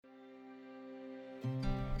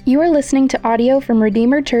You are listening to audio from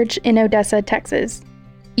Redeemer Church in Odessa, Texas.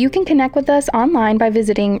 You can connect with us online by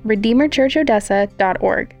visiting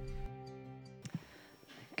redeemerchurchodessa.org.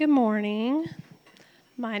 Good morning.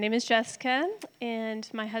 My name is Jessica, and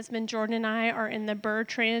my husband Jordan and I are in the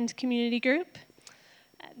Bertrand Community Group.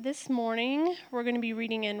 This morning, we're going to be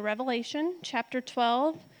reading in Revelation chapter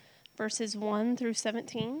 12, verses 1 through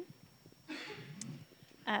 17.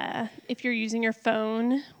 If you're using your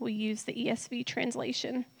phone, we use the ESV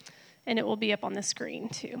translation, and it will be up on the screen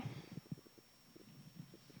too.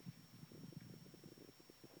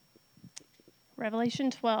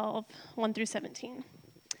 Revelation 12, 1 through 17.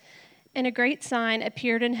 And a great sign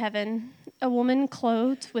appeared in heaven, a woman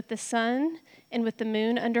clothed with the sun and with the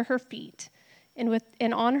moon under her feet,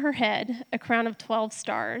 and on her head a crown of 12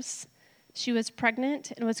 stars. She was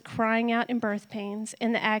pregnant and was crying out in birth pains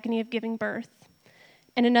and the agony of giving birth.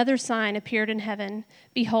 And another sign appeared in heaven.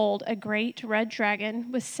 Behold, a great red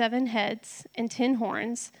dragon with 7 heads and 10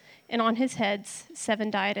 horns, and on his heads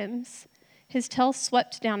 7 diadems. His tail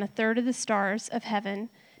swept down a third of the stars of heaven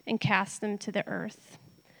and cast them to the earth.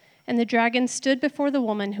 And the dragon stood before the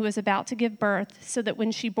woman who was about to give birth, so that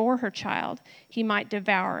when she bore her child, he might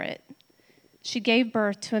devour it. She gave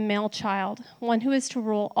birth to a male child, one who is to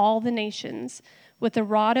rule all the nations, with a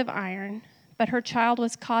rod of iron. But her child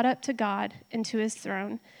was caught up to God and to his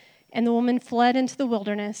throne. And the woman fled into the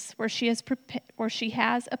wilderness, where she has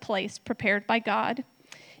a place prepared by God,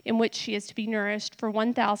 in which she is to be nourished for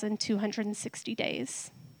 1,260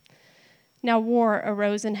 days. Now war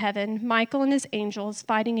arose in heaven, Michael and his angels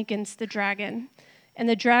fighting against the dragon. And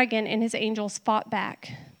the dragon and his angels fought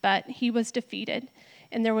back, but he was defeated,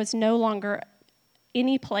 and there was no longer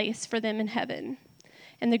any place for them in heaven.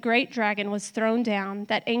 And the great dragon was thrown down,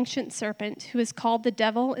 that ancient serpent who is called the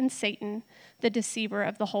devil and Satan, the deceiver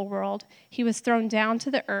of the whole world. He was thrown down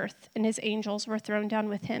to the earth, and his angels were thrown down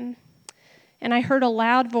with him. And I heard a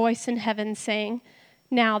loud voice in heaven saying,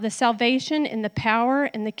 Now the salvation and the power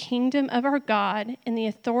and the kingdom of our God and the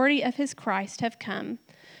authority of his Christ have come.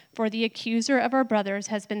 For the accuser of our brothers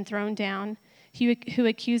has been thrown down, he who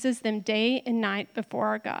accuses them day and night before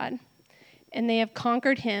our God. And they have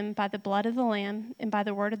conquered him by the blood of the Lamb and by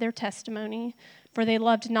the word of their testimony, for they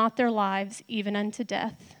loved not their lives even unto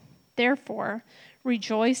death. Therefore,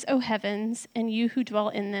 rejoice, O heavens, and you who dwell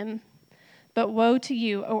in them. But woe to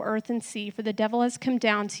you, O earth and sea, for the devil has come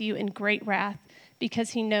down to you in great wrath, because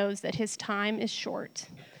he knows that his time is short.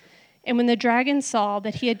 And when the dragon saw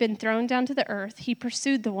that he had been thrown down to the earth, he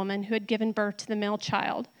pursued the woman who had given birth to the male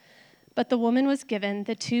child. But the woman was given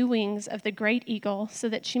the 2 wings of the great eagle, so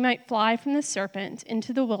that she might fly from the serpent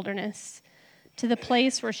into the wilderness, to the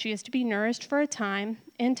place where she is to be nourished for a time,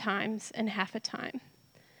 and times, and half a time.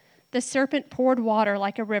 The serpent poured water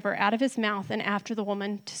like a river out of his mouth and after the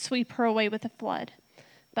woman, to sweep her away with a flood.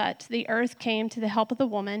 But the earth came to the help of the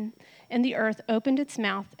woman, and the earth opened its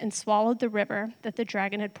mouth and swallowed the river that the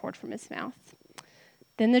dragon had poured from his mouth.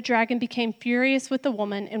 Then the dragon became furious with the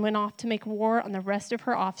woman and went off to make war on the rest of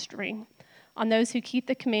her offspring, on those who keep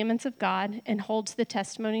the commandments of God and hold to the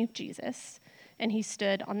testimony of Jesus. And he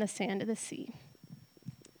stood on the sand of the sea.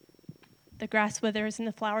 The grass withers and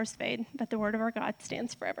the flowers fade, but the word of our God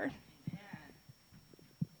stands forever.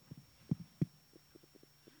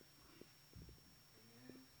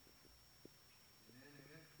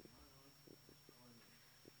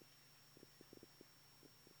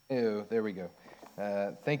 Oh, there we go.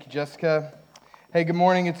 Thank you, Jessica. Hey, good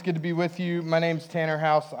morning. It's good to be with you. My name's Tanner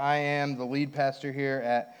House. I am the lead pastor here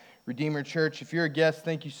at Redeemer Church. If you're a guest,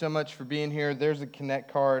 thank you so much for being here. There's a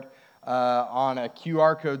Connect card on a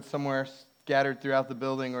QR code somewhere scattered throughout the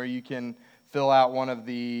building, or you can fill out one of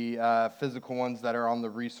the physical ones that are on the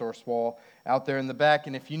resource wall out there in the back.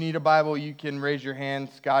 And if you need a Bible, you can raise your hand.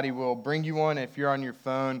 Scotty will bring you one. If you're on your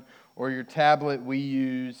phone or your tablet, we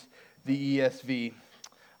use the ESV.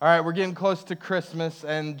 All right, we're getting close to Christmas,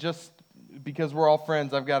 and just because we're all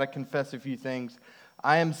friends, I've got to confess a few things.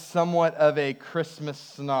 I am somewhat of a Christmas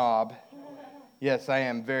snob. Yes, I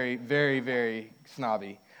am very, very, very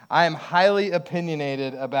snobby. I am highly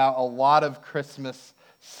opinionated about a lot of Christmas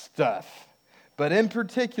stuff. But in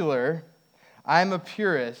particular, I'm a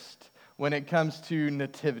purist when it comes to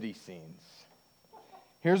nativity scenes.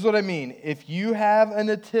 Here's what I mean. If you have a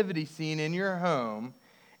nativity scene in your home,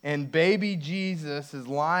 and baby Jesus is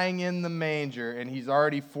lying in the manger, and he's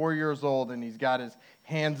already 4 years old, and he's got his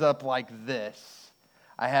hands up like this,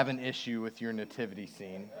 I have an issue with your nativity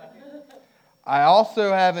scene. I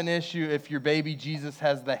also have an issue if your baby Jesus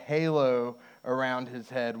has the halo around his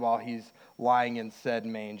head while he's lying in said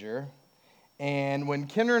manger. And when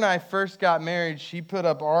Kendra and I first got married, she put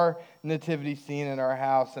up our nativity scene in our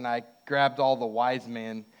house, and I grabbed all the wise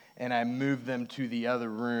men and I moved them to the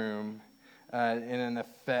other room in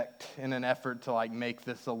an effort to like make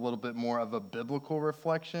this a little bit more of a biblical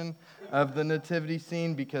reflection of the nativity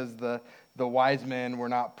scene, because the wise men were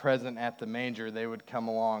not present at the manger. They would come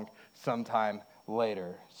along sometime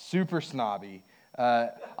later. Super snobby.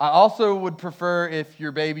 I also would prefer if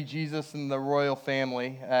your baby Jesus and the royal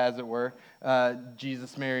family, as it were,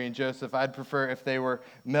 Jesus, Mary, and Joseph, I'd prefer if they were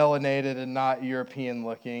melanated and not European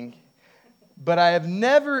looking. But I have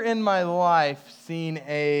never in my life seen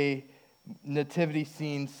a nativity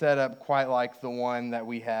scene set up quite like the one that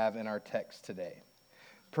we have in our text today.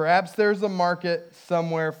 Perhaps there's a market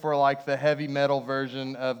somewhere for like the heavy metal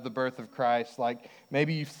version of the birth of Christ. Like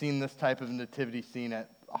maybe you've seen this type of nativity scene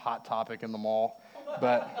at Hot Topic in the mall.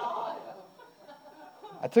 But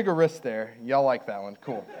I took a risk there. Y'all like that one.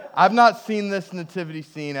 Cool. I've not seen this nativity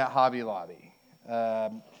scene at Hobby Lobby.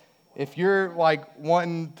 If you're like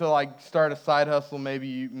wanting to like start a side hustle, maybe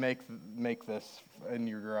you make this in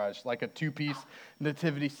your garage, like a 2-piece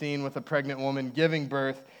nativity scene with a pregnant woman giving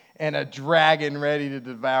birth and a dragon ready to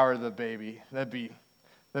devour the baby. That'd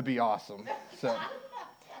be awesome. So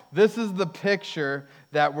this is the picture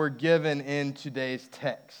that we're given in today's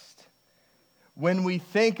text. When we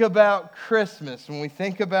think about Christmas, when we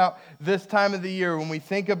think about this time of the year, when we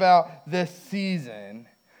think about this season,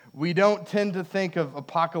 we don't tend to think of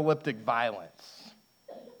apocalyptic violence.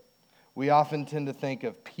 We often tend to think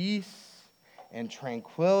of peace and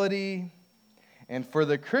tranquility. And for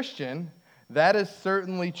the Christian, that is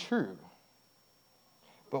certainly true.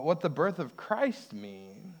 But what the birth of Christ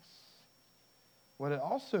means, what it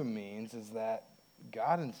also means is that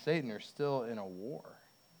God and Satan are still in a war.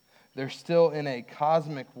 They're still in a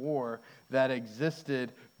cosmic war that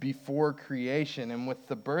existed before creation. And with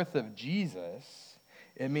the birth of Jesus,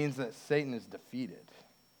 it means that Satan is defeated.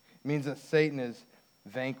 It means that Satan is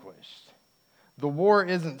vanquished. The war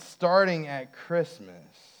isn't starting at Christmas,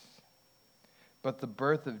 but the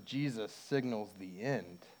birth of Jesus signals the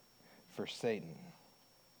end for Satan.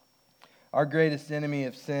 Our greatest enemy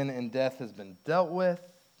of sin and death has been dealt with.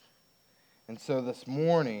 And so this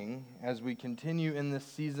morning, as we continue in this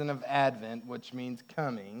season of Advent, which means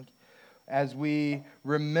coming, as we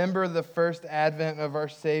remember the first advent of our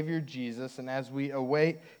Savior Jesus, and as we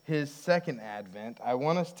await his second advent, I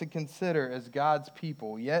want us to consider as God's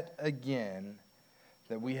people, yet again,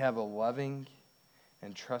 that we have a loving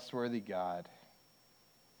and trustworthy God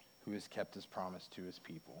who has kept his promise to his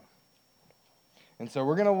people. And so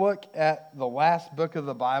we're going to look at the last book of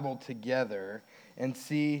the Bible together and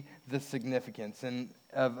see the significance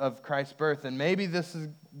of Christ's birth. And maybe this is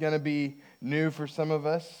going to be new for some of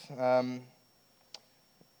us. I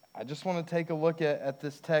just want to take a look at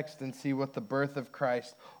this text and see what the birth of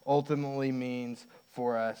Christ ultimately means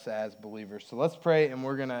for us as believers. So let's pray, and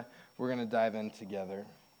we're gonna dive in together.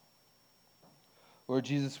 Lord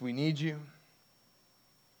Jesus, we need you.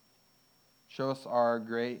 Show us our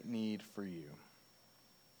great need for you.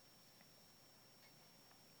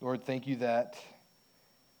 Lord, thank you that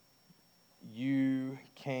you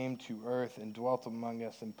came to earth and dwelt among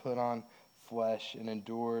us and put on flesh and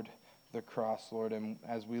endured the cross, Lord. And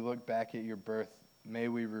as we look back at your birth, may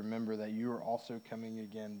we remember that you are also coming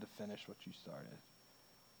again to finish what you started.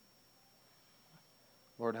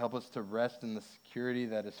 Lord, help us to rest in the security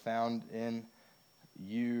that is found in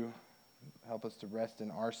you. Help us to rest in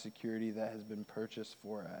our security that has been purchased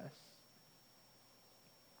for us.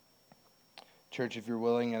 Church, if you're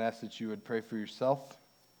willing, I'd ask that you would pray for yourself,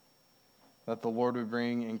 that the Lord would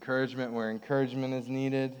bring encouragement where encouragement is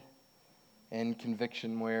needed, and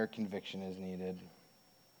conviction where conviction is needed.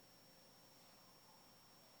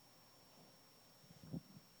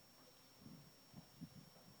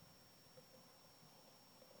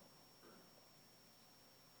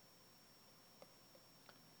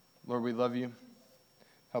 Lord, we love you.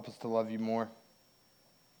 Help us to love you more.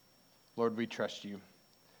 Lord, we trust you.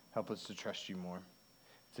 Help us to trust you more.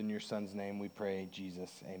 It's in your Son's name we pray,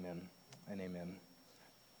 Jesus. Amen and amen.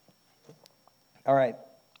 All right.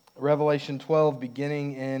 Revelation 12,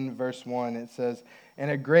 beginning in verse 1, it says,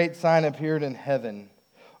 "And a great sign appeared in heaven,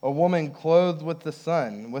 a woman clothed with the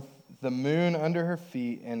sun, with the moon under her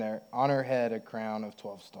feet, and on her head a crown of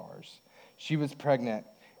 12 stars. She was pregnant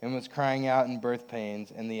and was crying out in birth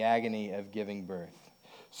pains and the agony of giving birth."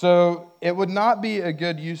 So it would not be a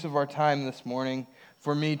good use of our time this morning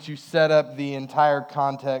for me to set up the entire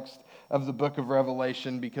context of the book of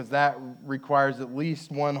Revelation, because that requires at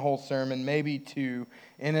least one whole sermon, maybe two,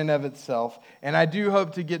 in and of itself. And I do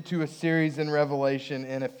hope to get to a series in Revelation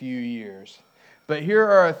in a few years. But here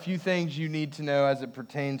are a few things you need to know as it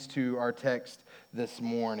pertains to our text this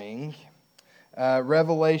morning.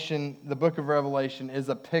 Revelation, the book of Revelation, is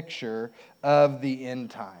a picture of the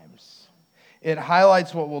end times. It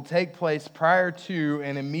highlights what will take place prior to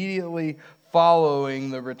and immediately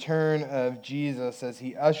following the return of Jesus as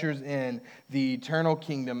he ushers in the eternal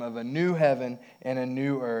kingdom of a new heaven and a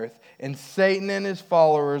new earth. And Satan and his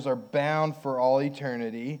followers are bound for all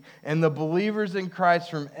eternity. And the believers in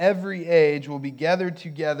Christ from every age will be gathered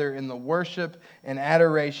together in the worship and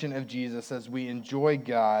adoration of Jesus as we enjoy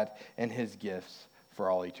God and his gifts for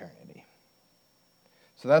all eternity.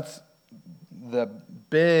 So that's the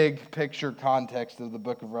big picture context of the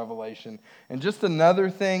book of Revelation. And just another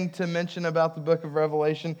thing to mention about the book of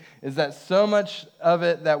Revelation is that so much of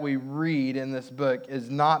it that we read in this book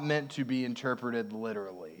is not meant to be interpreted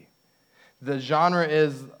literally. The genre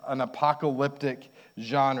is an apocalyptic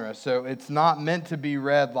genre, so it's not meant to be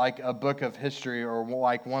read like a book of history or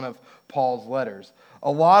like one of Paul's letters.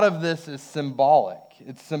 A lot of this is symbolic.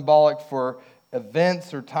 It's symbolic for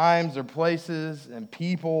events or times or places and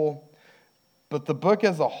people. But the book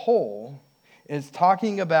as a whole is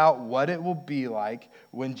talking about what it will be like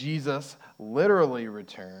when Jesus literally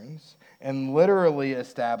returns and literally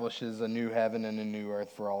establishes a new heaven and a new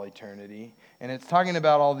earth for all eternity. And it's talking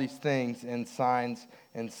about all these things in signs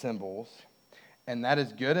and symbols. And that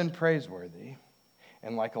is good and praiseworthy.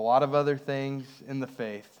 And like a lot of other things in the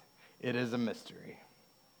faith, it is a mystery.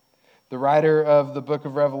 The writer of the book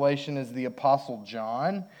of Revelation is the Apostle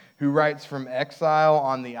John, who writes from exile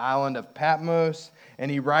on the island of Patmos,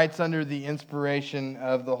 and he writes under the inspiration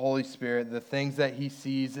of the Holy Spirit the things that he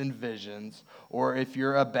sees in visions, or if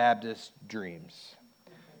you're a Baptist, dreams.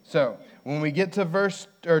 So, when we get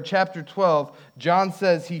to chapter 12, John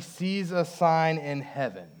says he sees a sign in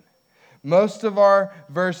heaven. Most of our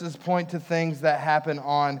verses point to things that happen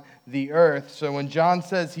on the earth. So when John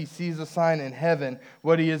says he sees a sign in heaven,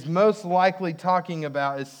 what he is most likely talking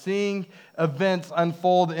about is seeing events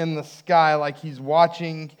unfold in the sky like he's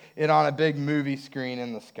watching it on a big movie screen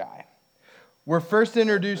in the sky. We're first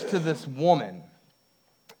introduced to this woman.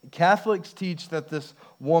 Catholics teach that this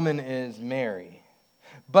woman is Mary.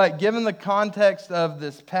 But given the context of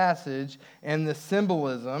this passage and the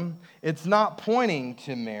symbolism, it's not pointing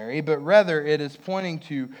to Mary, but rather it is pointing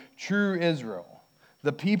to true Israel,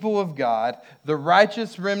 the people of God, the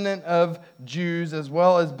righteous remnant of Jews, as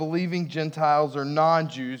well as believing Gentiles or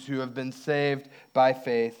non-Jews who have been saved by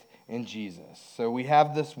faith in Jesus. So we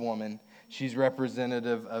have this woman. She's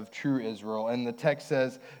representative of true Israel. And the text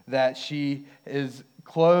says that she is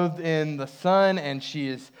clothed in the sun and she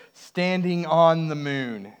is standing on the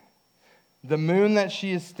moon. The moon that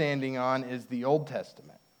she is standing on is the Old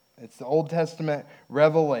Testament. It's the Old Testament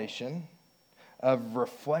revelation of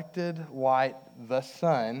reflected light, the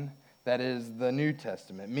sun, that is the New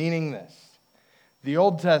Testament. Meaning this: the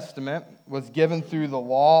Old Testament was given through the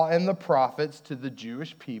law and the prophets to the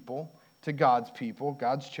Jewish people, to God's people,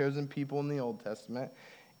 God's chosen people in the Old Testament,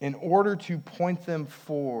 in order to point them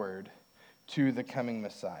forward to the coming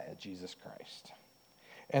Messiah, Jesus Christ.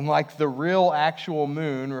 And like the real actual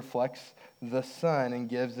moon reflects the sun and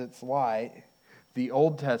gives its light, the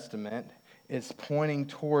Old Testament is pointing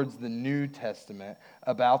towards the New Testament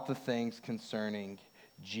about the things concerning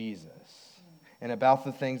Jesus and about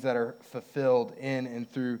the things that are fulfilled in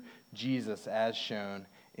and through Jesus as shown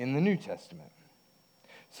in the New Testament.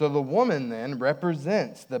 So the woman then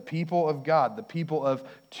represents the people of God, the people of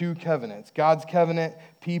two covenants. God's covenant,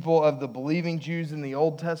 people of the believing Jews in the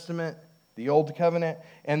Old Testament, the Old Covenant,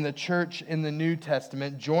 and the church in the New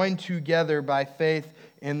Testament, joined together by faith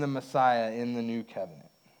in the Messiah in the New Covenant.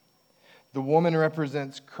 The woman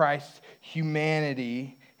represents Christ's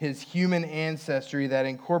humanity, his human ancestry that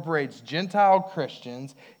incorporates Gentile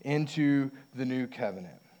Christians into the New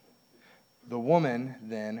Covenant. The woman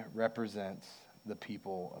then represents the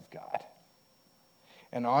people of God.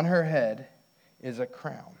 And on her head is a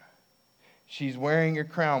crown. She's wearing a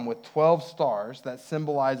crown with 12 stars that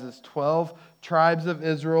symbolizes 12 tribes of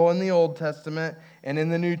Israel in the Old Testament, and in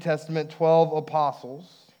the New Testament, 12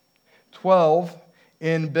 apostles. 12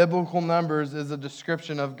 in biblical numbers is a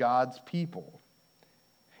description of God's people.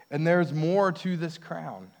 And there's more to this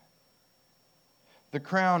crown. The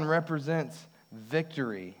crown represents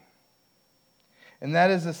victory. And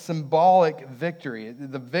that is a symbolic victory.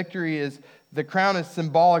 The crown is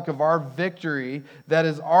symbolic of our victory that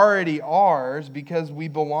is already ours because we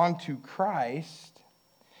belong to Christ.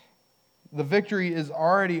 The victory is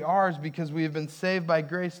already ours because we have been saved by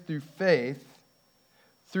grace through faith.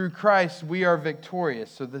 Through Christ, we are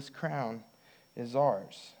victorious, so this crown is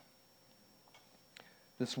ours.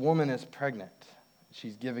 This woman is pregnant.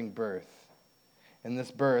 She's giving birth. And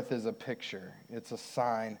this birth is a picture. It's a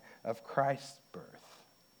sign of Christ's birth.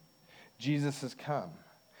 Jesus has come.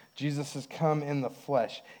 Jesus has come in the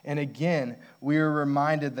flesh. And again, we are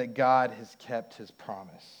reminded that God has kept his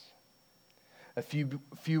promise. A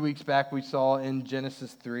few weeks back, we saw in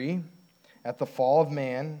Genesis 3, at the fall of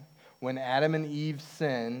man, when Adam and Eve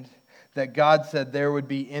sinned, that God said there would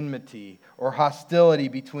be enmity or hostility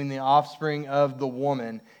between the offspring of the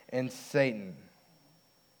woman and Satan.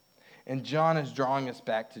 And John is drawing us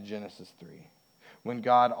back to Genesis 3, when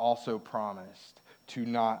God also promised to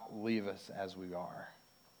not leave us as we are.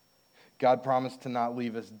 God promised to not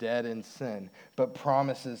leave us dead in sin, but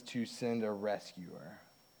promises to send a rescuer.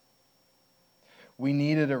 We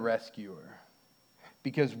needed a rescuer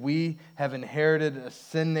because we have inherited a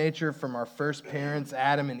sin nature from our first parents,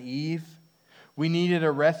 Adam and Eve. We needed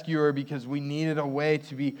a rescuer because we needed a way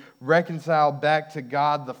to be reconciled back to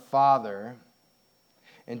God the Father.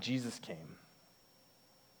 And Jesus came.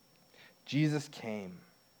 Jesus came.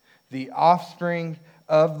 The offspring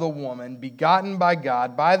of the woman, begotten by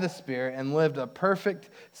God, by the Spirit, and lived a perfect,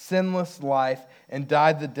 sinless life and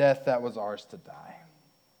died the death that was ours to die.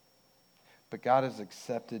 But God has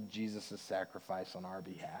accepted Jesus' sacrifice on our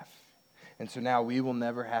behalf. And so now we will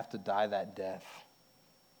never have to die that death.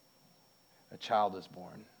 A child is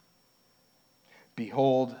born.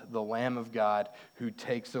 Behold, the Lamb of God who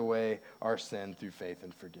takes away our sin through faith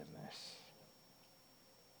and forgiveness.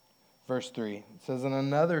 Verse 3, it says, and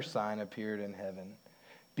another sign appeared in heaven.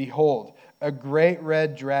 Behold, a great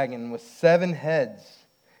red dragon with 7 heads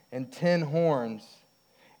and 10 horns,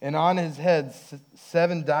 and on his heads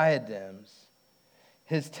 7 diadems.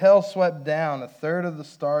 His tail swept down 1/3 of the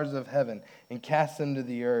stars of heaven and cast them to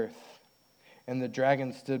the earth. And the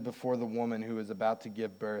dragon stood before the woman who was about to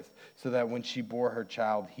give birth, so that when she bore her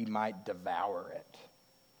child, he might devour it.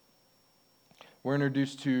 We're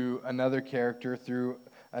introduced to another character through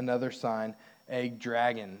another sign, a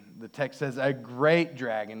dragon. The text says a great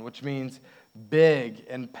dragon, which means big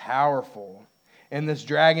and powerful. And this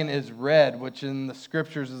dragon is red, which in the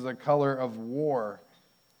scriptures is a color of war.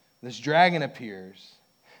 This dragon appears.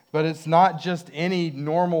 But it's not just any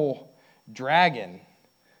normal dragon.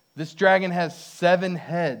 This dragon has 7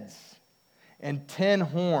 heads and 10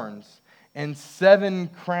 horns and 7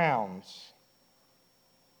 crowns.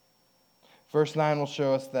 Verse 9 will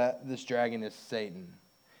show us that this dragon is Satan.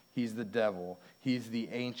 He's the devil. He's the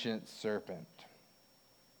ancient serpent.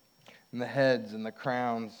 And the heads and the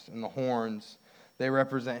crowns and the horns, they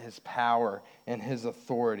represent his power and his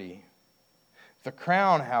authority. The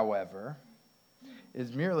crown, however,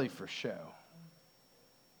 is merely for show.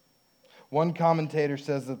 One commentator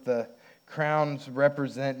says that the crowns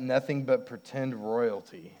represent nothing but pretend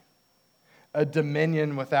royalty, a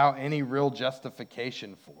dominion without any real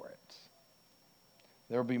justification for it.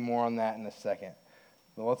 There will be more on that in a second.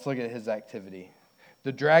 But let's look at his activity.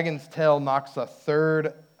 The dragon's tail knocks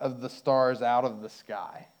 1/3 of the stars out of the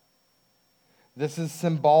sky. This is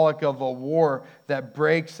symbolic of a war that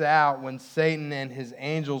breaks out when Satan and his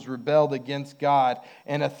angels rebelled against God,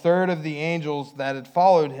 and 1/3 of the angels that had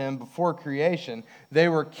followed him before creation, they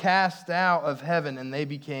were cast out of heaven and they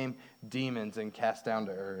became demons and cast down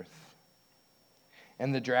to earth.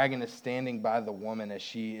 And the dragon is standing by the woman as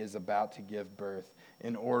she is about to give birth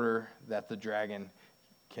in order that the dragon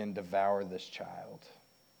can devour this child.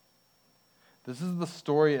 This is the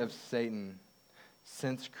story of Satan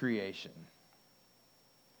since creation.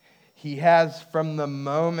 He has, from the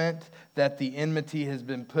moment that the enmity has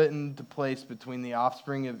been put into place between the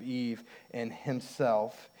offspring of Eve and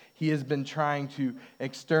himself, he has been trying to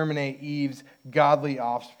exterminate Eve's godly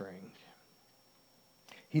offspring.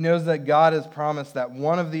 He knows that God has promised that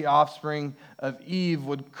one of the offspring of Eve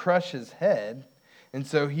would crush his head, and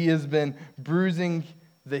so he has been bruising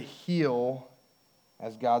the heel,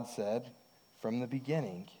 as God said, from the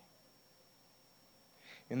beginning.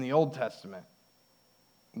 In the Old Testament,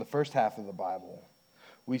 the first half of the Bible,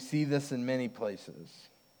 we see this in many places.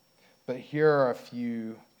 But here are a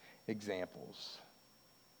few examples.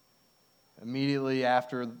 Immediately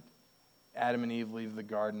after Adam and Eve leave the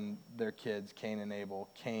garden, their kids, Cain and Abel,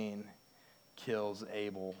 Cain kills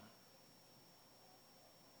Abel.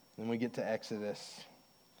 Then we get to Exodus.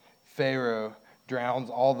 Pharaoh drowns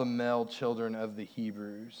all the male children of the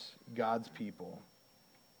Hebrews, God's people.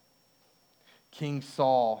 King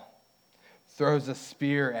Saul throws a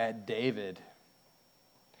spear at David.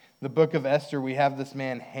 In the book of Esther, we have this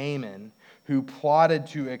man Haman who plotted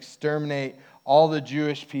to exterminate all the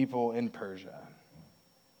Jewish people in Persia.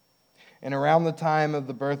 And around the time of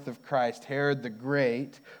the birth of Christ, Herod the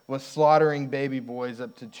Great was slaughtering baby boys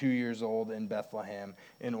up to 2 years old in Bethlehem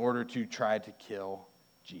in order to try to kill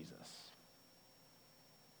Jesus.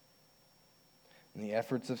 and the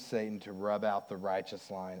efforts of Satan to rub out the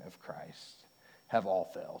righteous line of Christ have all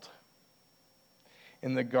failed.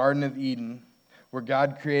 In the Garden of Eden, where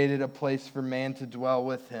God created a place for man to dwell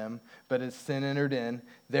with him, but as sin entered in,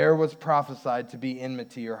 there was prophesied to be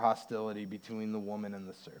enmity or hostility between the woman and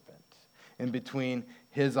the serpent, and between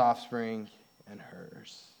his offspring and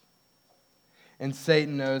hers. And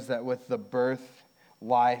Satan knows that with the birth,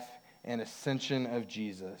 life, and ascension of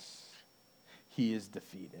Jesus, he is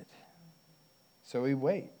defeated. So he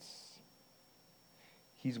waits.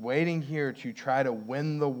 He's waiting here to try to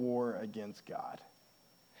win the war against God.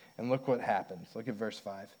 And look what happens. Look at verse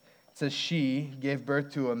 5. It says, she gave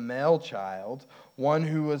birth to a male child, one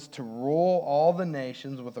who was to rule all the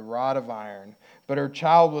nations with a rod of iron. But her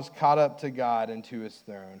child was caught up to God and to his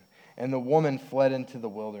throne. And the woman fled into the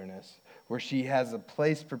wilderness, where she has a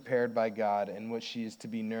place prepared by God in which she is to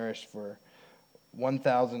be nourished for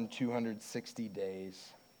 1,260 days.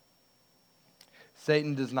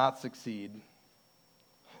 Satan does not succeed.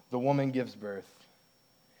 The woman gives birth,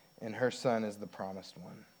 and her son is the promised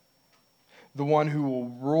one, the one who will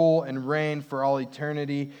rule and reign for all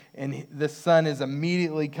eternity. And this son is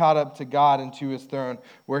immediately caught up to God and to his throne,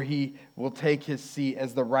 where he will take his seat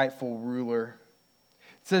as the rightful ruler.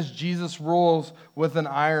 It says Jesus rules with an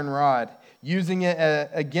iron rod, using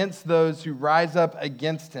it against those who rise up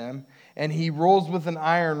against him. And he rules with an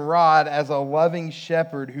iron rod as a loving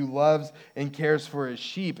shepherd who loves and cares for his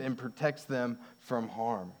sheep and protects them from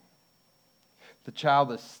harm. The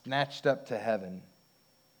child is snatched up to heaven.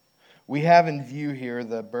 We have in view here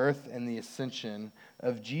the birth and the ascension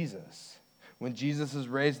of Jesus. When Jesus is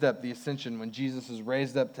raised up, the ascension, when Jesus is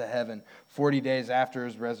raised up to heaven 40 days after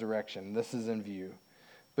his resurrection, this is in view.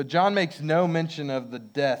 But John makes no mention of the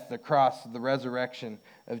death, the cross, the resurrection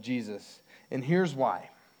of Jesus. And here's why.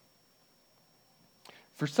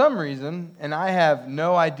 For some reason, and I have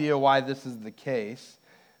no idea why this is the case,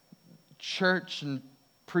 church and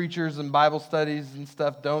preachers and Bible studies and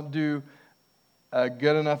stuff don't do a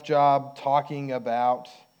good enough job talking about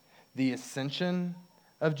the ascension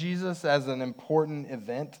of Jesus as an important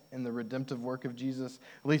event in the redemptive work of Jesus.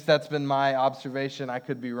 At least that's been my observation. I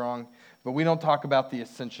could be wrong. But we don't talk about the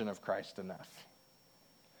ascension of Christ enough.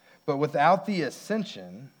 But without the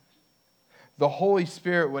ascension, the Holy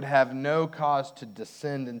Spirit would have no cause to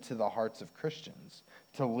descend into the hearts of Christians,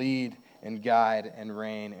 to lead and guide and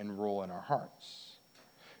reign and rule in our hearts.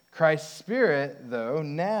 Christ's Spirit, though,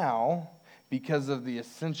 now, because of the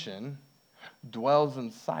ascension, dwells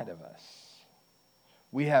inside of us.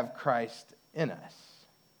 We have Christ in us.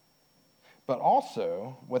 But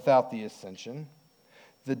also, without the ascension,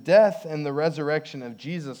 the death and the resurrection of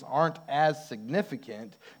Jesus aren't as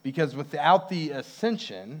significant, because without the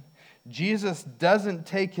ascension, Jesus doesn't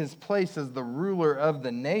take his place as the ruler of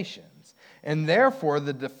the nations. And therefore,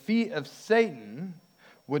 the defeat of Satan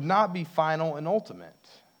would not be final and ultimate.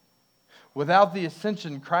 Without the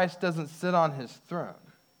ascension, Christ doesn't sit on his throne.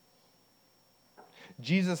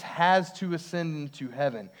 Jesus has to ascend into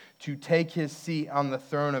heaven to take his seat on the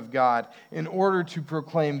throne of God in order to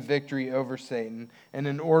proclaim victory over Satan and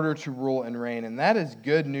in order to rule and reign. And that is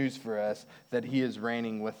good news for us, that he is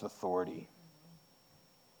reigning with authority.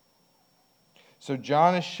 So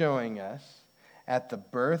John is showing us at the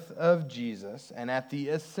birth of Jesus and at the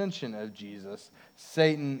ascension of Jesus,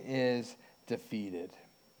 Satan is defeated.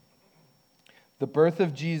 The birth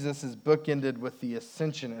of Jesus is bookended with the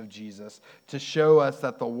ascension of Jesus to show us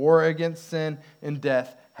that the war against sin and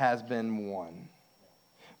death has been won.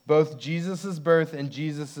 Both Jesus' birth and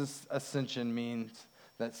Jesus' ascension means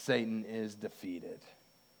that Satan is defeated.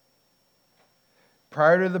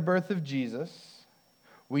 Prior to the birth of Jesus,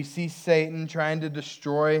 we see Satan trying to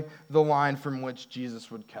destroy the line from which Jesus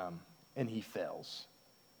would come, and he fails.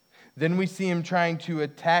 Then we see him trying to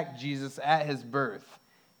attack Jesus at his birth,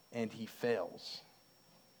 and he fails.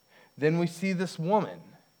 Then we see this woman,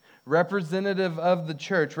 representative of the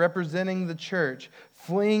church, representing the church,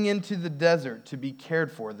 fleeing into the desert to be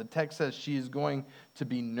cared for. The text says she is going to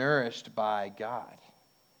be nourished by God.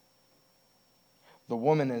 The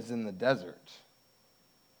woman is in the desert.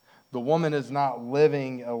 The woman is not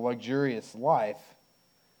living a luxurious life,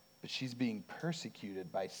 but she's being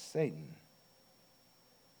persecuted by Satan.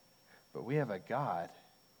 But we have a God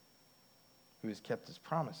who has kept his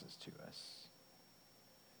promises to us.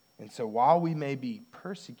 And so while we may be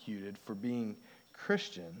persecuted for being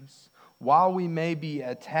Christians, while we may be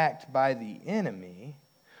attacked by the enemy,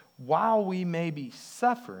 while we may be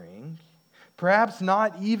suffering, perhaps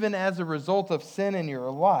not even as a result of sin in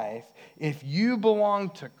your life, if you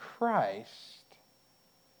belong to Christ,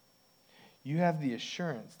 you have the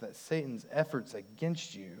assurance that Satan's efforts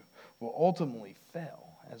against you will ultimately fail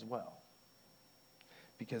as well.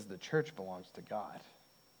 Because the church belongs to God.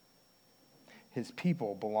 His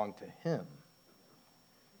people belong to him.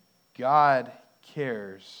 God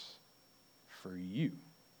cares for you.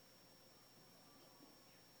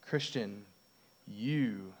 Christian,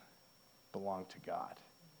 you belong to God.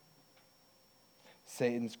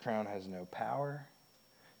 Satan's crown has no power.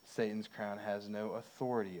 Satan's crown has no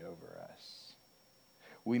authority over us.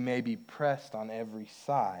 We may be pressed on every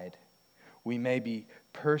side. We may be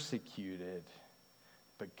persecuted,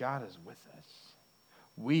 but God is with us.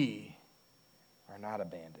 We are not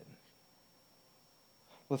abandoned.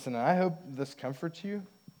 Listen, I hope this comforts you.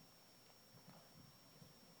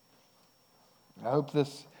 I hope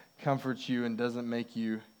this comforts you and doesn't make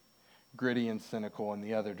you gritty and cynical in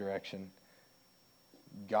the other direction.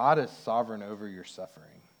 God is sovereign over your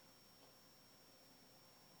suffering.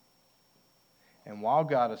 And while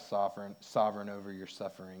God is sovereign over your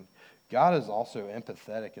suffering, God is also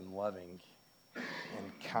empathetic and loving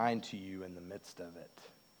and kind to you in the midst of it.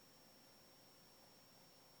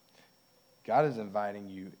 God is inviting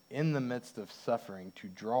you in the midst of suffering to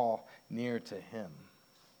draw near to him.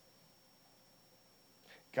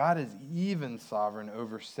 God is even sovereign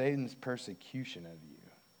over Satan's persecution of you.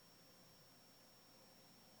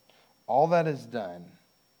 All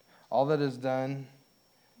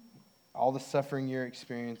the suffering you're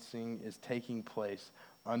experiencing is taking place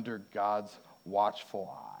under God's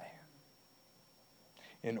watchful eye.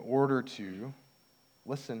 In order to,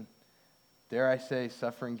 listen, dare I say,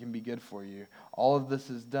 suffering can be good for you. All of this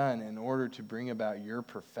is done in order to bring about your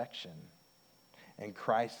perfection and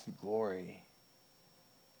Christ's glory,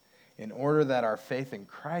 in order that our faith in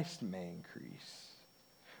Christ may increase,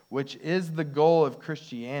 which is the goal of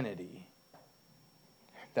Christianity,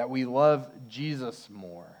 that we love Jesus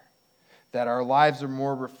more, that our lives are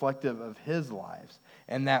more reflective of his lives,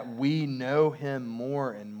 and that we know him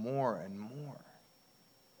more and more and more.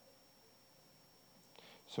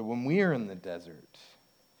 So when we are in the desert,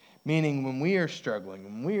 meaning when we are struggling,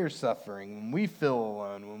 when we are suffering, when we feel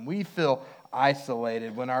alone, when we feel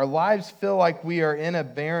isolated, when our lives feel like we are in a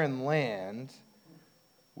barren land,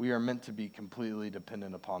 we are meant to be completely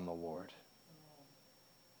dependent upon the Lord.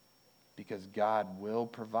 Because God will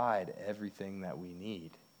provide everything that we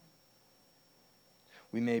need.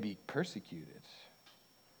 We may be persecuted.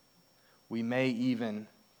 We may even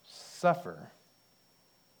suffer.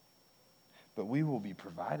 But we will be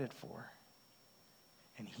provided for.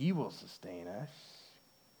 And he will sustain us.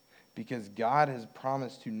 Because God has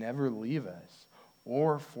promised to never leave us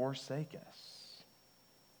or forsake us.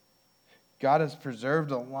 God has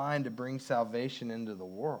preserved a line to bring salvation into the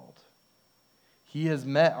world. He has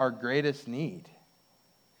met our greatest need.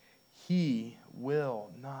 He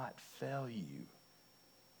will not fail you.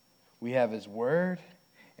 We have his word,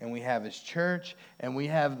 and we have his church, and we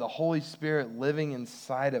have the Holy Spirit living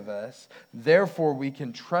inside of us. Therefore, we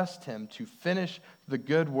can trust him to finish the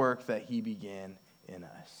good work that he began in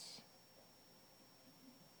us.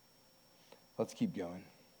 Let's keep going.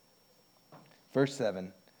 Verse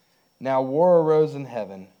 7. Now war arose in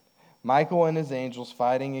heaven, Michael and his angels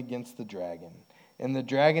fighting against the dragon. And the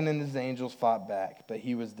dragon and his angels fought back, but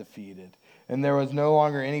he was defeated. And there was no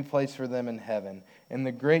longer any place for them in heaven. And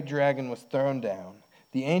the great dragon was thrown down,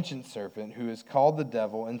 the ancient serpent, who is called the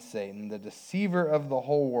devil and Satan, the deceiver of the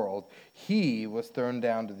whole world. He was thrown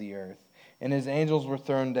down to the earth, and his angels were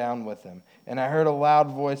thrown down with him. And I heard a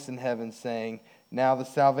loud voice in heaven saying, Now the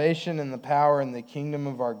salvation and the power and the kingdom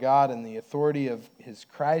of our God and the authority of his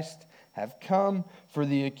Christ have come, for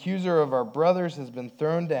the accuser of our brothers has been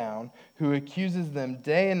thrown down, who accuses them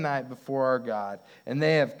day and night before our God. And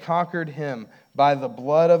they have conquered him by the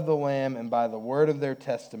blood of the Lamb and by the word of their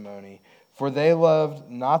testimony, for they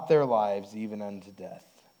loved not their lives even unto death.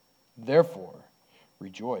 Therefore,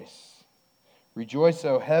 rejoice. Rejoice,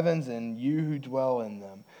 O heavens, and you who dwell in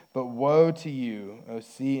them. But woe to you, O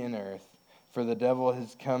sea and earth, for the devil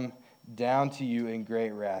has come down to you in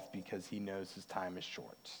great wrath, because he knows his time is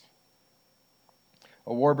short.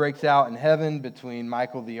 A war breaks out in heaven between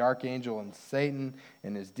Michael the archangel and Satan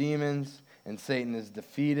and his demons, and Satan is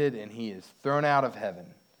defeated and he is thrown out of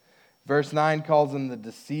heaven. Verse 9 calls him the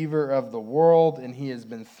deceiver of the world, and he has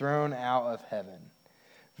been thrown out of heaven.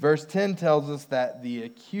 Verse 10 tells us that the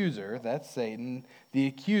accuser, that's Satan, the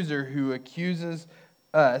accuser who accuses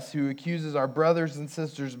us, who accuses our brothers and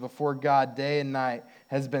sisters before God day and night,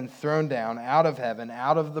 has been thrown down out of heaven,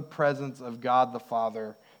 out of the presence of God the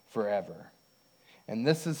Father forever. And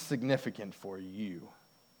this is significant for you.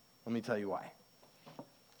 Let me tell you why.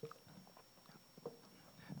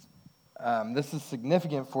 This is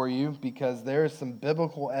significant for you because there is some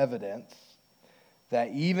biblical evidence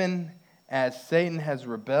that even as Satan has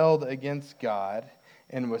rebelled against God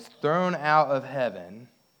and was thrown out of heaven,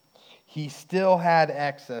 he still had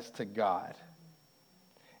access to God.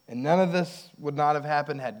 And none of this would not have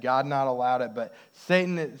happened had God not allowed it. But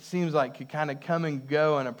Satan, it seems like, could kind of come and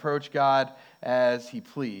go and approach God as he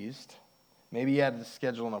pleased. Maybe he had to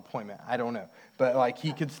schedule an appointment. I don't know. But like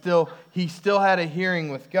he still had a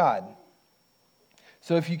hearing with God.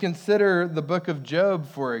 So if you consider the book of Job,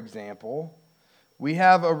 for example, we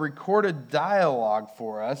have a recorded dialogue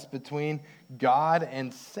for us between God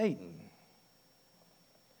and Satan.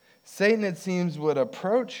 Satan, it seems, would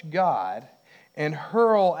approach God and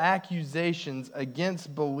hurl accusations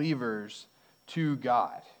against believers to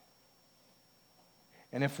God.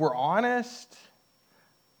 And if we're honest,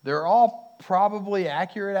 they're all probably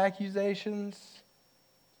accurate accusations.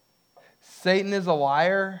 Satan is a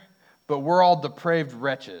liar, but we're all depraved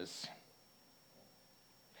wretches.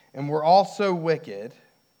 And we're all so wicked.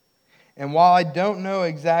 And while I don't know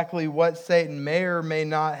exactly what Satan may or may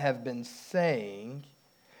not have been saying,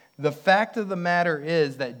 the fact of the matter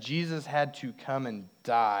is that Jesus had to come and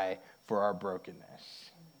die for our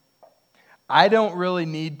brokenness. I don't really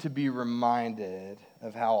need to be reminded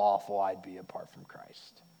of how awful I'd be apart from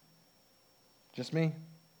Christ. Just me?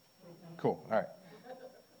 Cool. All right.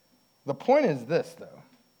 The point is this, though.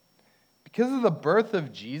 Because of the birth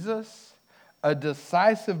of Jesus, a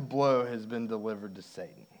decisive blow has been delivered to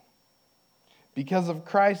Satan. Because of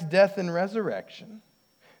Christ's death and resurrection,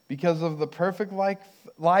 because of the perfect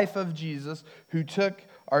life of Jesus, who took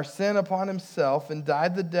our sin upon himself and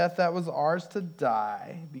died the death that was ours to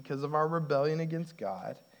die because of our rebellion against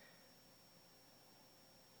God,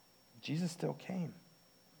 Jesus still came.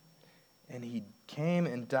 And he came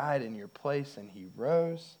and died in your place, and he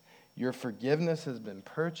rose. Your forgiveness has been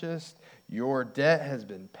purchased. Your debt has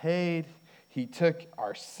been paid. He took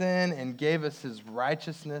our sin and gave us his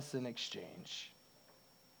righteousness in exchange.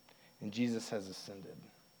 And Jesus has ascended.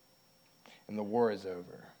 And the war is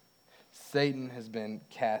over. Satan has been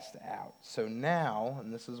cast out. So now,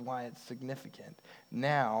 and this is why it's significant,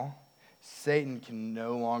 now Satan can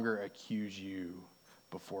no longer accuse you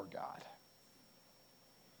before God.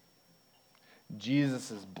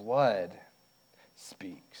 Jesus' blood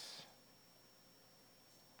speaks,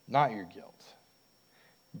 not your guilt.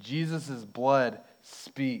 Jesus' blood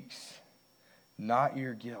speaks, not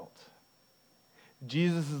your guilt.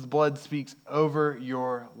 Jesus' blood speaks over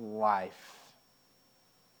your life,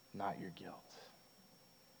 not your guilt.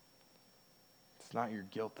 It's not your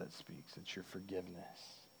guilt that speaks, it's your forgiveness.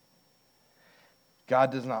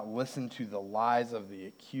 God does not listen to the lies of the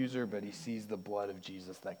accuser, but he sees the blood of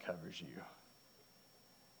Jesus that covers you.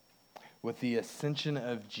 With the ascension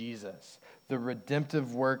of Jesus, the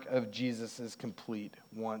redemptive work of Jesus is complete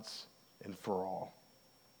once and for all.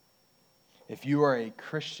 If you are a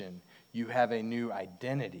Christian, you have a new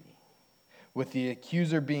identity. With the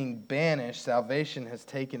accuser being banished, salvation has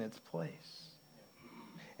taken its place.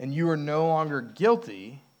 And you are no longer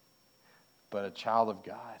guilty, but a child of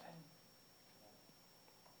God.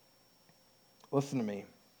 Listen to me.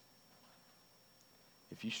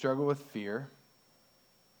 If you struggle with fear,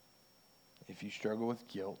 if you struggle with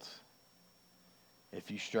guilt,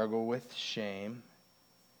 if you struggle with shame,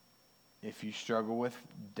 if you struggle with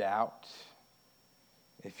doubt,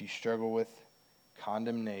 if you struggle with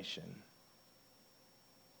condemnation,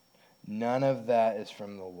 none of that is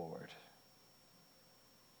from the Lord.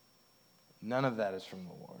 None of that is from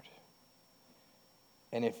the Lord.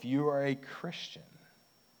 And if you are a Christian,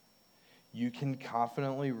 you can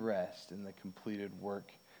confidently rest in the completed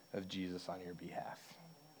work of Jesus on your behalf.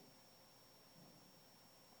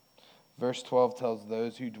 Verse 12 tells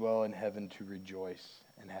those who dwell in heaven to rejoice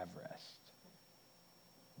and have rest.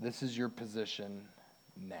 This is your position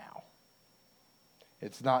now.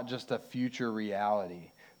 It's not just a future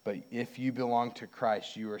reality, but if you belong to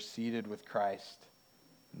Christ, you are seated with Christ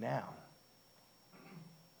now.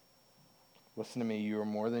 Listen to me, you are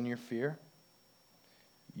more than your fear.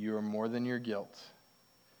 You are more than your guilt.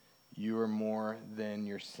 You are more than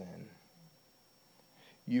your sin.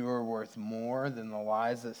 You are worth more than the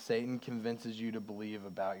lies that Satan convinces you to believe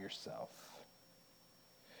about yourself.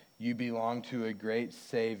 You belong to a great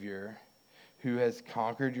Savior who has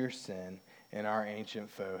conquered your sin, and our ancient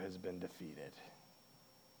foe has been defeated.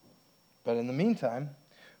 But in the meantime,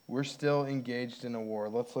 we're still engaged in a war.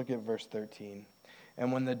 Let's look at verse 13.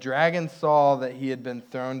 And when the dragon saw that he had been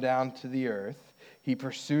thrown down to the earth, he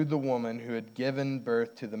pursued the woman who had given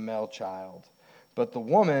birth to the male child. But the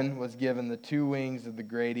woman was given the 2 wings of the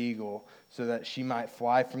great eagle so that she might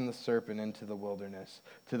fly from the serpent into the wilderness,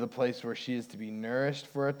 to the place where she is to be nourished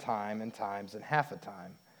for a time and times and half a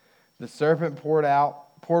time. The serpent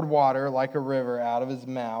poured water like a river out of his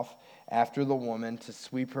mouth after the woman to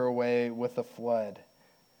sweep her away with a flood.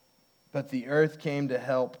 But the earth came to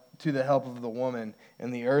the help of the woman,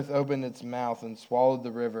 and the earth opened its mouth and swallowed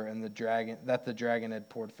the river and the dragon had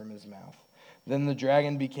poured from his mouth. Then the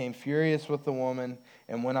dragon became furious with the woman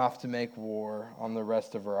and went off to make war on the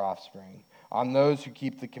rest of her offspring, on those who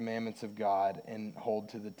keep the commandments of God and hold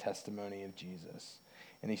to the testimony of Jesus.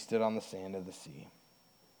 And he stood on the sand of the sea.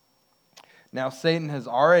 Now Satan has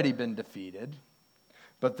already been defeated,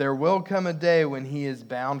 but there will come a day when he is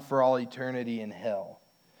bound for all eternity in hell.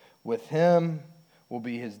 With him will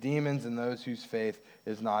be his demons and those whose faith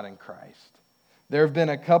is not in Christ. There have been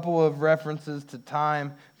a couple of references to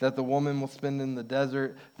time that the woman will spend in the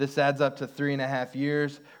desert. This adds up to 3.5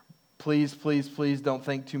 years. Please, please, please don't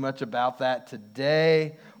think too much about that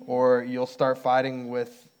today, or you'll start fighting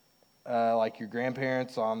with like your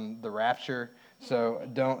grandparents on the rapture. So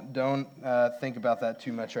don't think about that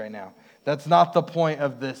too much right now. That's not the point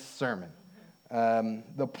of this sermon.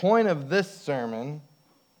 The point of this sermon,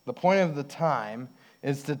 the point of the time,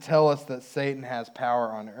 is to tell us that Satan has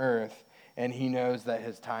power on earth, and he knows that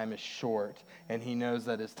his time is short, and he knows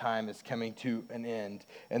that his time is coming to an end.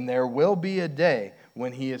 And there will be a day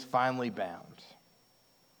when he is finally bound.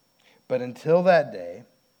 But until that day,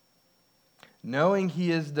 knowing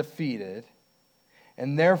he is defeated,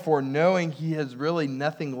 and therefore knowing he has really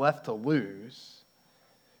nothing left to lose,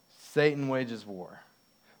 Satan wages war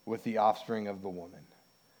with the offspring of the woman,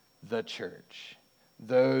 the church,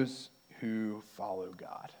 those who follow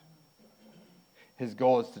God. His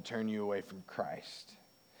goal is to turn you away from Christ.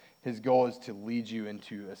 His goal is to lead you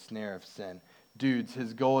into a snare of sin. Dudes,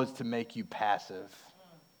 his goal is to make you passive.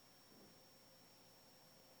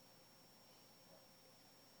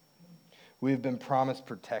 We have been promised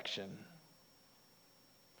protection.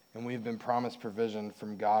 And we've been promised provision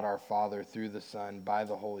from God our Father through the Son by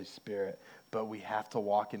the Holy Spirit. But we have to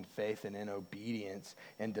walk in faith and in obedience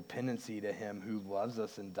and dependency to him who loves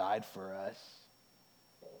us and died for us.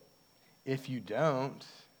 If you don't,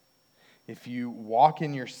 if you walk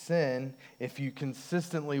in your sin, if you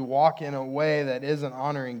consistently walk in a way that isn't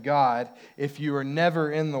honoring God, if you are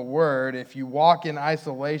never in the Word, if you walk in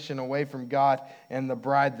isolation away from God and the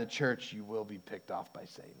bride, the church, you will be picked off by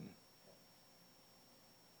Satan.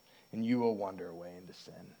 And you will wander away into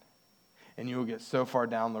sin. And you will get so far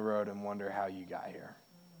down the road and wonder how you got here.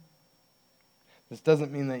 This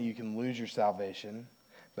doesn't mean that you can lose your salvation,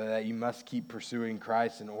 but that you must keep pursuing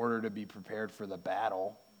Christ in order to be prepared for the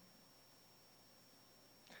battle.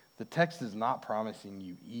 The text is not promising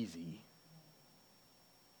you easy,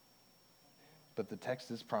 but the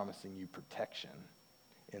text is promising you protection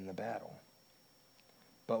in the battle.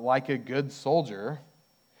 But like a good soldier,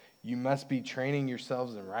 you must be training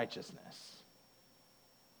yourselves in righteousness.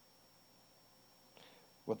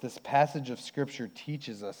 What this passage of Scripture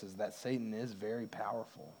teaches us is that Satan is very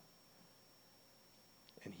powerful.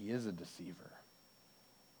 And he is a deceiver.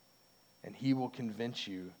 And he will convince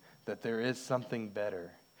you that there is something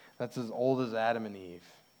better that's as old as Adam and Eve.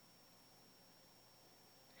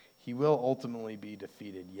 He will ultimately be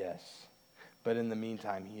defeated, yes. But in the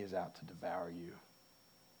meantime, he is out to devour you.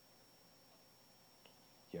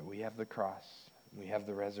 Yet we have the cross. We have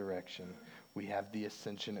the resurrection. We have the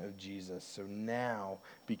ascension of Jesus. So now,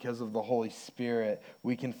 because of the Holy Spirit,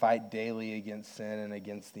 we can fight daily against sin and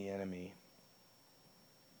against the enemy.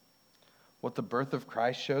 What the birth of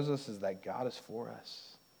Christ shows us is that God is for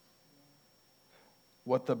us.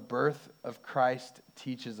 What the birth of Christ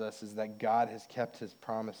teaches us is that God has kept his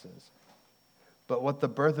promises. But what the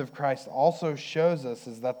birth of Christ also shows us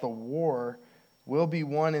is that the war will be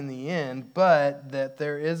won in the end, but that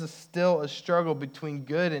there is still a struggle between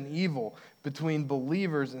good and evil, between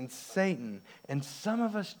believers and Satan. And some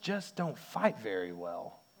of us just don't fight very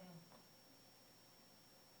well.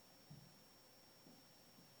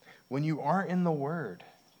 When you aren't in the Word,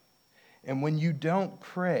 and when you don't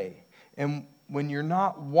pray, and when you're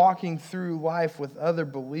not walking through life with other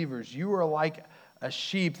believers, you are like a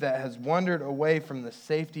sheep that has wandered away from the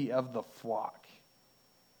safety of the flock.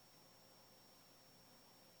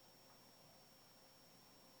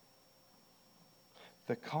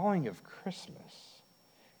 The calling of Christmas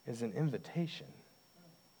is an invitation.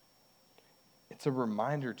 It's a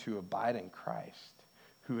reminder to abide in Christ,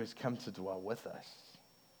 who has come to dwell with us.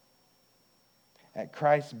 At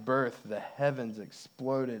Christ's birth, the heavens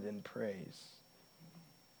exploded in praise.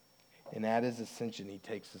 And at his ascension, he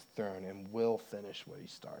takes his throne and will finish what he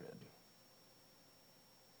started.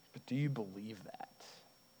 But do you believe that?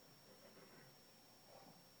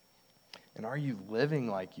 And are you living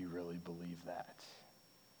like you really believe that?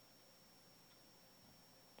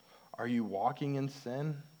 Are you walking in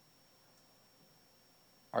sin?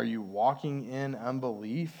 Are you walking in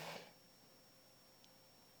unbelief?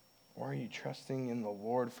 Or are you trusting in the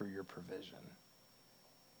Lord for your provision?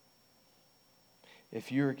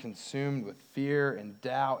 If you are consumed with fear and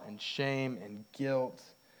doubt and shame and guilt,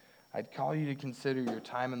 I'd call you to consider your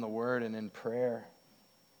time in the Word and in prayer.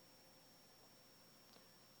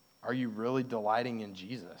 Are you really delighting in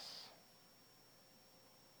Jesus?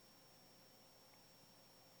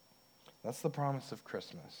 That's the promise of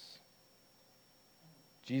Christmas.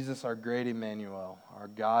 Jesus, our great Emmanuel, our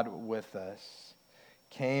God with us,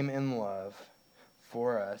 came in love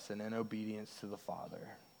for us and in obedience to the Father.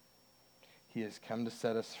 He has come to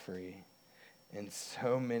set us free, and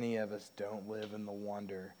so many of us don't live in the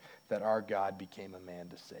wonder that our God became a man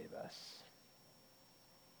to save us.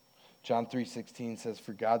 John 3:16 says,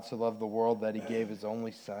 "For God so loved the world that he gave his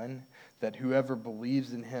only Son, that whoever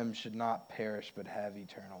believes in him should not perish but have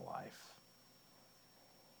eternal life."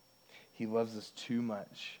 He loves us too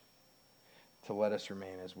much to let us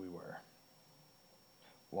remain as we were.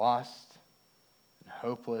 Lost and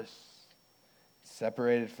hopeless,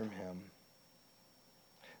 separated from him.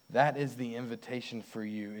 That is the invitation for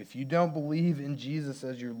you. If you don't believe in Jesus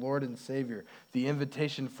as your Lord and Savior, the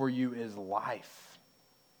invitation for you is life.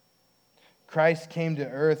 Christ came to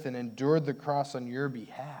earth and endured the cross on your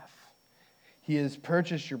behalf. He has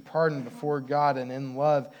purchased your pardon before God and in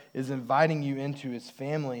love is inviting you into his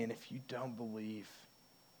family. And if you don't believe,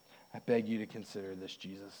 I beg you to consider this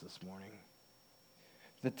Jesus this morning.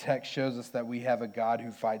 The text shows us that we have a God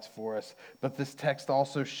who fights for us, but this text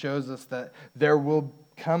also shows us that there will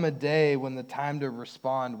come a day when the time to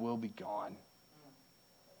respond will be gone.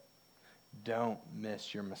 Don't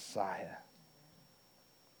miss your Messiah.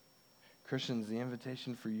 Christians, the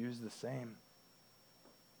invitation for you is the same.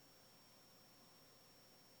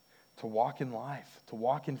 To walk in life, to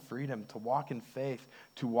walk in freedom, to walk in faith,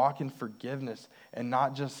 to walk in forgiveness, and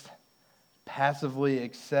not just passively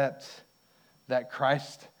accept that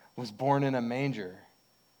Christ was born in a manger,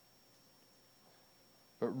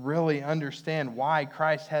 but really understand why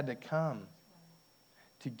Christ had to come,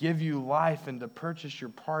 to give you life and to purchase your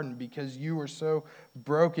pardon because you were so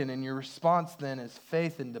broken, and your response then is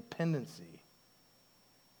faith and dependency.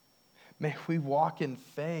 May we walk in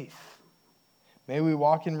faith. May we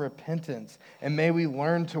walk in repentance, and may we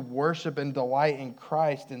learn to worship and delight in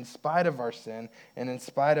Christ in spite of our sin and in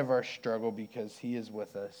spite of our struggle, because he is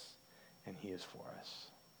with us and he is for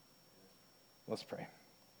us. Let's pray.